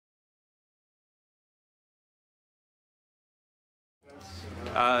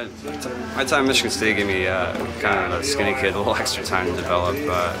My time at Michigan State gave me kind of a skinny kid a little extra time to develop.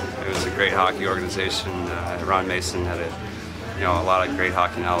 It was a great hockey organization. Ron Mason had a lot of great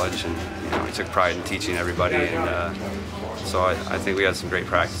hockey knowledge, and he took pride in teaching everybody. And so I think we had some great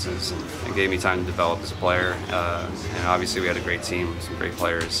practices, and it gave me time to develop as a player. And obviously we had a great team, some great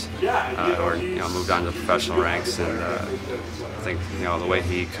players who moved on to the professional ranks. And I think the way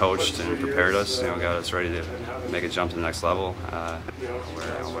he coached and prepared us, got us ready to make a jump to the next level.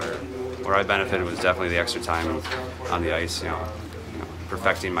 Where I benefited was definitely the extra time on the ice.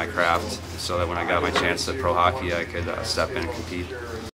 Perfecting my craft so that when I got my chance at pro hockey, I could step in and compete.